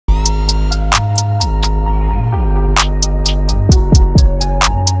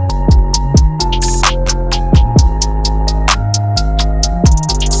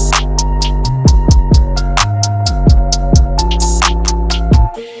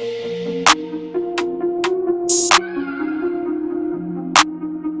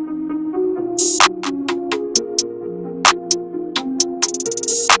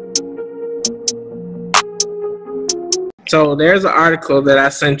So there's an article that I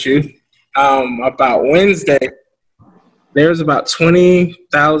sent you about Wednesday. There's about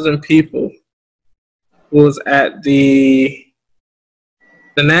 20,000 people who was at the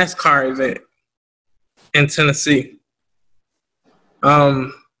NASCAR event in Tennessee.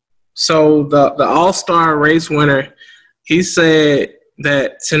 So the All-Star race winner, he said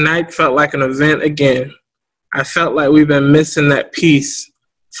that tonight felt like an event again. I felt like we've been missing that piece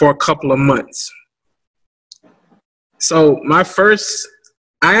for a couple of months. So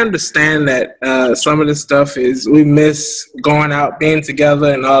I understand that some of this stuff is we miss going out, being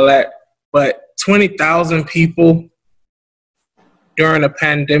together and all that, but 20,000 people during a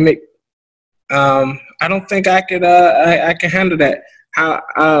pandemic, I don't think I could. I can handle that.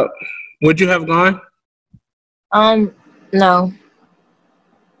 How would you have gone? No,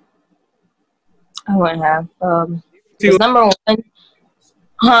 I wouldn't have. 'Cause number one,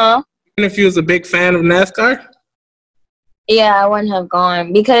 huh? Even if you was a big fan of NASCAR? Yeah, I wouldn't have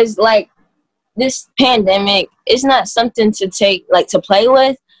gone because like this pandemic is not something to take like to play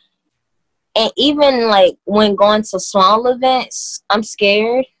with. And even like when going to small events, I'm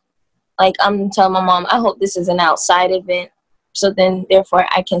scared. Like I'm telling my mom, I hope this is an outside event, so then therefore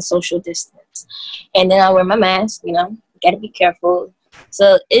I can social distance. And then I wear my mask. Gotta be careful.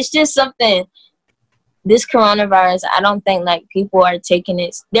 So it's just something. This coronavirus, I don't think like people are taking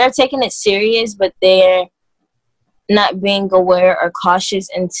it. They're taking it serious, but they're not being aware or cautious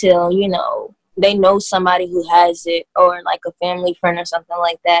until they know somebody who has it or like a family friend or something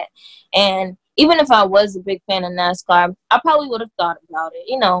like that. And even if I was a big fan of NASCAR, I probably would have thought about it.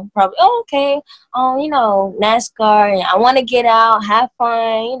 Probably okay, NASCAR, and I want to get out, have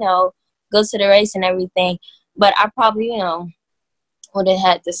fun, go to the race and everything. But I probably would have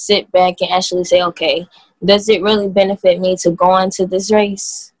had to sit back and actually say, okay, does it really benefit me to go into this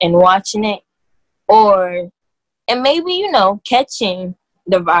race and watching it, and maybe catching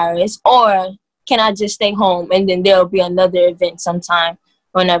the virus, or can I just stay home and then there'll be another event sometime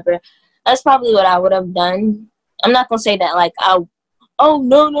whenever. That's probably what I would have done. I'm not gonna say that like no,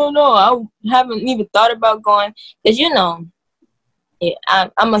 I haven't even thought about going, because yeah,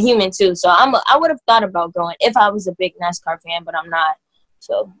 I'm a human too, so I would have thought about going if I was a big NASCAR fan, but I'm not.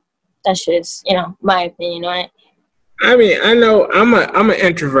 So that's just my opinion on it. I mean, I know I'm an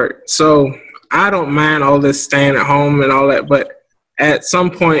introvert, so I don't mind all this staying at home and all that. But at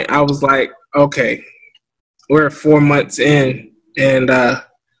some point, I was like, okay, we're 4 months in, and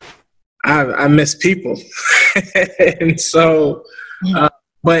I miss people, and so.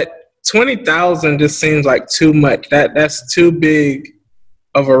 But 20,000 just seems like too much. That's too big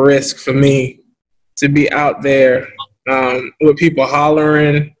of a risk for me to be out there with people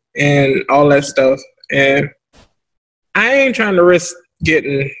hollering and all that stuff. And I ain't trying to risk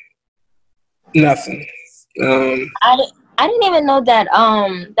getting nothing. I didn't even know that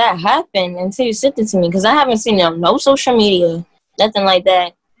that happened until you sent it to me, because I haven't seen no social media, nothing like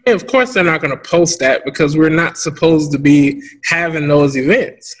that. And of course, they're not going to post that because we're not supposed to be having those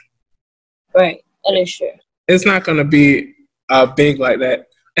events. Right, that is true. It's not going to be big like that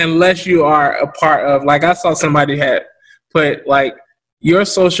unless you are a part of, like I saw somebody had put, like, your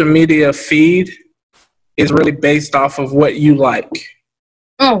social media feed is really based off of what you like.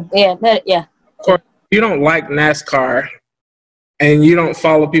 Yeah. Of course, if you don't like NASCAR and you don't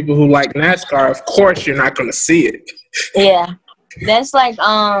follow people who like NASCAR, of course you're not going to see it. Yeah. That's like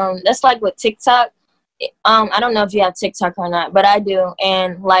with TikTok. I don't know if you have TikTok or not, but I do.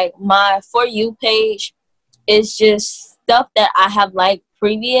 And like my For You page is just stuff that I have liked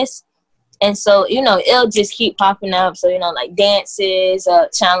previous. And so, it'll just keep popping up. So, like dances,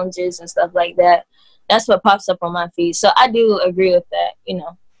 challenges and stuff like that. That's what pops up on my feed. So I do agree with that.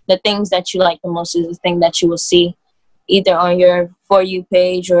 The things that you like the most is the thing that you will see either on your For You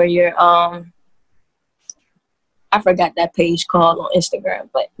page or your I forgot that page called on Instagram,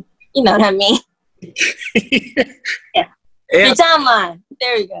 but you know what I mean? Yeah. Your timeline.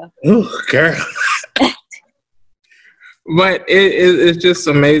 There you go. Ooh, girl. But it's just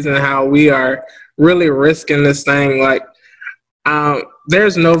amazing how we are really risking this thing. Like,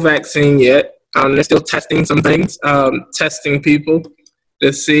 there's no vaccine yet. They're still testing some things, testing people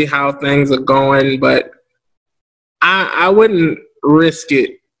to see how things are going. But I wouldn't risk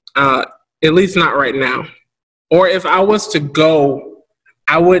it, at least not right now. Or if I was to go,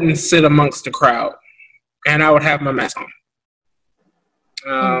 I wouldn't sit amongst the crowd, and I would have my mask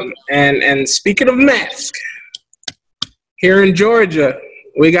on. And speaking of mask, here in Georgia,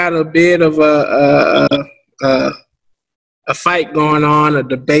 we got a bit of a a fight going on, a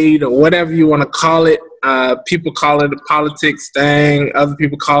debate, or whatever you want to call it. People call it a politics thing. Other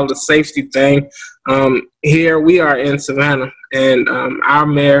people call it a safety thing. Here we are in Savannah, and our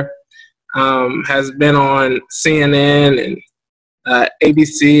mayor has been on CNN and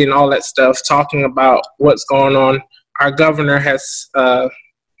ABC and all that stuff talking about what's going on. Our governor has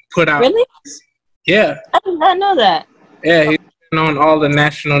put out. Really? Yeah. I did not know that. Yeah, he's been on all the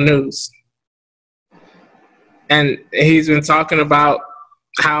national news. And he's been talking about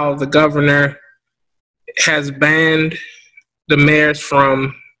how the governor has banned the mayors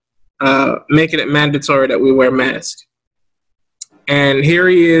from making it mandatory that we wear masks. And here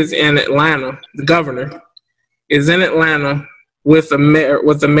he is in Atlanta. The governor is in Atlanta with the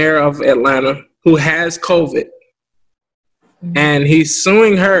mayor of Atlanta who has COVID. And he's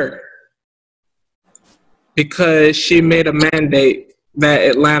suing her because she made a mandate that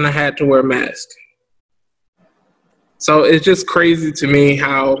Atlanta had to wear masks. So it's just crazy to me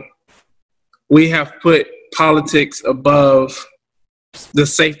how we have put politics above the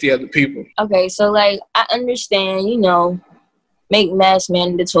safety of the people. Okay, so like I understand, make masks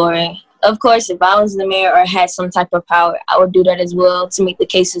mandatory. Of course, if I was the mayor or had some type of power, I would do that as well to make the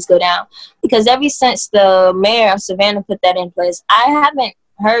cases go down. Because ever since the mayor of Savannah put that in place, I haven't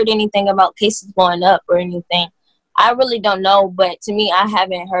heard anything about cases going up or anything. I really don't know, but to me, I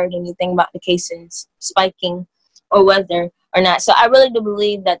haven't heard anything about the cases spiking or whether or not. So I really do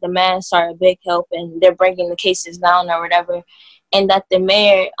believe that the masks are a big help and they're bringing the cases down or whatever. And that the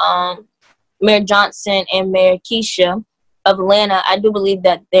mayor, Mayor Johnson and Mayor Keisha of Atlanta, I do believe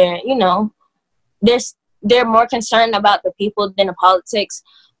that they're more concerned about the people than the politics.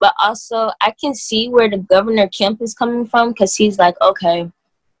 But also, I can see where the Governor Kemp is coming from, because he's like, okay,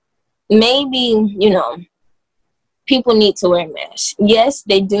 maybe, people need to wear masks. Yes,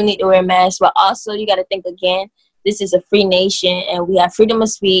 they do need to wear masks, but also you got to think again, this is a free nation and we have freedom of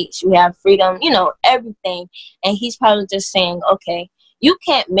speech. We have freedom, everything. And he's probably just saying, okay, you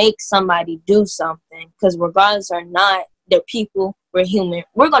can't make somebody do something, because regardless or not, they're people, we're human.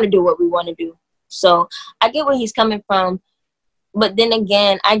 We're going to do what we want to do. So I get where he's coming from. But then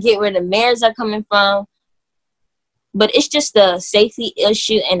again, I get where the mayors are coming from. But it's just a safety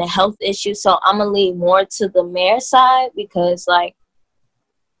issue and a health issue. So I'm going to lean more to the mayor's side, because, like,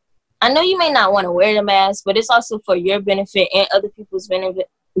 I know you may not want to wear the mask, but it's also for your benefit and other people's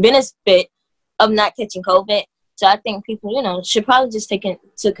benefit of not catching COVID. So I think people, should probably just take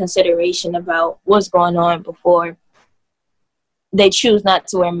into consideration about what's going on before they choose not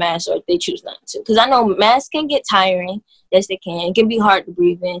to wear masks, or if they choose not to. Because I know masks can get tiring. Yes, they can. It can be hard to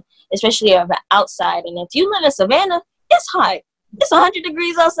breathe in, especially if outside. And if you live in Savannah, it's hot. It's 100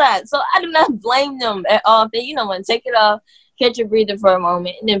 degrees outside. So I do not blame them at all if they, want to take it off, catch your breather for a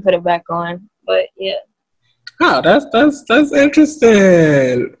moment, and then put it back on. But yeah. Oh, that's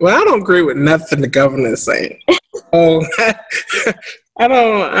interesting. Well, I don't agree with nothing the governor is saying. Oh, I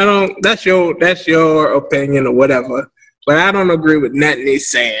don't. That's your opinion or whatever. But I don't agree with nothing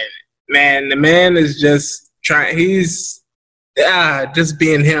he's saying. Man, the man is just trying. He's just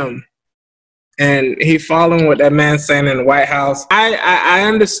being him, and he following what that man's saying in the White House. I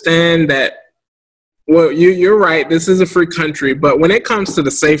understand that. Well, you're right. This is a free country, but when it comes to the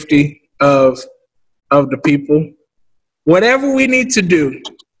safety of the people, whatever we need to do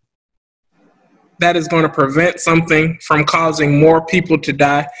that is going to prevent something from causing more people to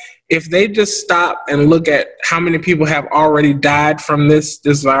die, if they just stop and look at how many people have already died from this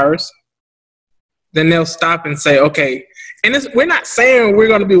virus, then they'll stop and say, okay, and we're not saying we're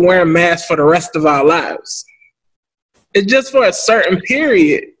going to be wearing masks for the rest of our lives. It's just for a certain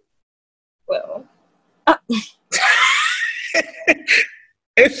period. Well,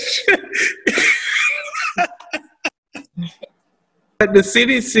 But the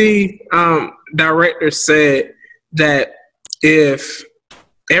CDC director said that if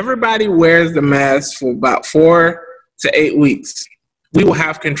everybody wears the mask for about 4 to 8 weeks, we will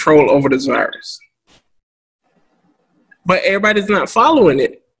have control over this virus. But everybody's not following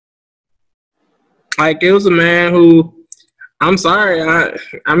it. Like, it was a man who, I'm sorry,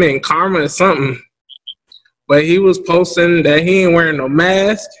 I mean, karma is something, but he was posting that he ain't wearing no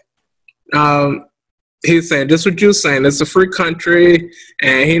mask. He's saying, this is what you're saying, it's a free country,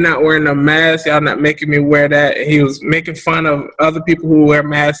 and he not wearing no mask, y'all not making me wear that. And he was making fun of other people who wear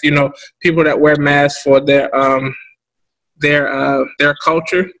masks, people that wear masks for their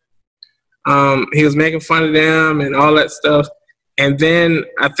culture. He was making fun of them and all that stuff. And then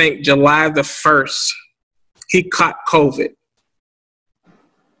I think July the 1st, he caught COVID.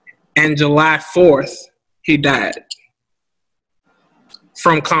 And July 4th, he died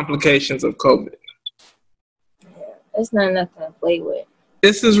from complications of COVID. It's not nothing to play with.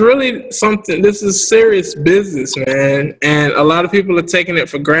 This is really something. This is serious business, man. And a lot of people are taking it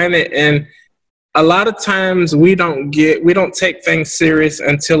for granted. And a lot of times we don't take things serious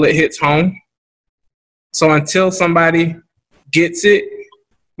until it hits home. So until somebody gets it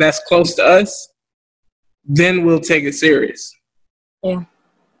that's close to us, then we'll take it serious. Yeah.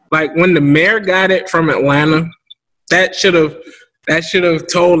 Like when the mayor got it from Atlanta, that should have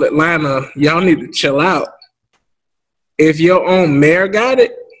told Atlanta, y'all need to chill out. If your own mayor got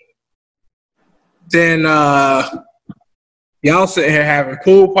it, then y'all sitting here having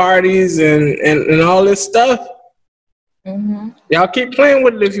pool parties and all this stuff. Mm-hmm. Y'all keep playing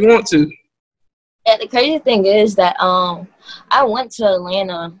with it if you want to. Yeah, the crazy thing is that I went to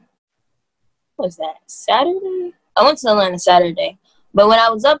Atlanta. What was that? Saturday? I went to Atlanta Saturday. But when I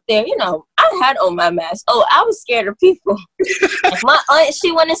was up there, you know, I had on my mask. Oh, I was scared of people. Like my aunt,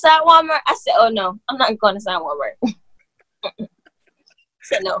 she went inside Walmart. I said, oh, no, I'm not going inside Walmart. I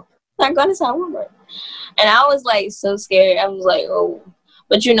said, no, I'm not going inside Walmart. And I was, like, so scared. I was like, oh.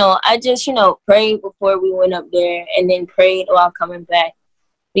 But, you know, I just, you know, prayed before we went up there and then prayed while coming back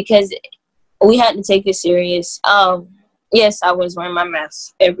because we had to take it serious. Yes, I was wearing my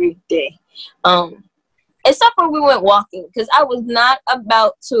mask every day. Except for we went walking because I was not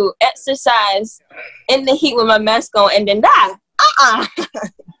about to exercise in the heat with my mask on and then die.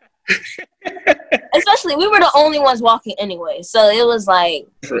 Especially, we were the only ones walking anyway. So it was like,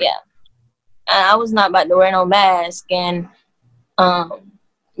 yeah. I was not about to wear no mask and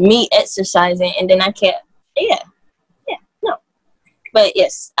me exercising and then I can't. Yeah, no. But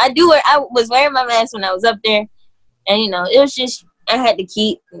yes, I was wearing my mask when I was up there. And, you know, it was just, I had to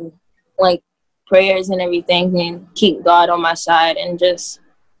keep, like, prayers and everything and keep God on my side and just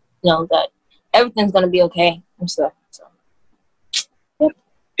know that everything's going to be okay and stuff. So, yep.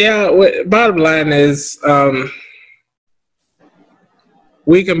 Yeah, bottom line is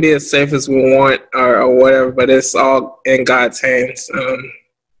we can be as safe as we want or whatever, but it's all in God's hands.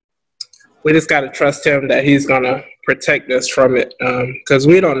 We just got to trust him that he's going to protect us from it because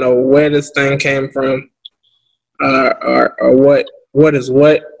we don't know where this thing came from or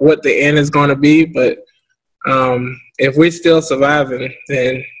what the end is going to be. But if we're still surviving,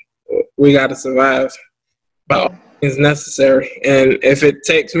 then we got to survive by all means necessary. And if it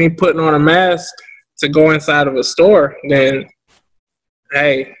takes me putting on a mask to go inside of a store, then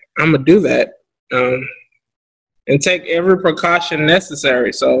hey, I'm going to do that and take every precaution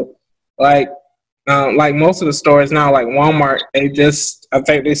necessary. So like most of the stores now, like Walmart, I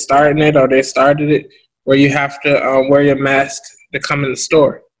think they started it where you have to wear your mask to come in the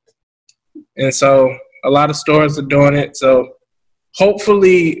store. And so a lot of stores are doing it. So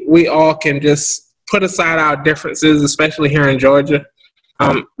hopefully we all can just put aside our differences, especially here in Georgia,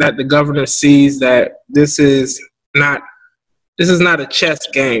 that the governor sees that this is not a chess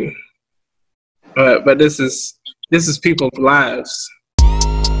game, but this is people's lives.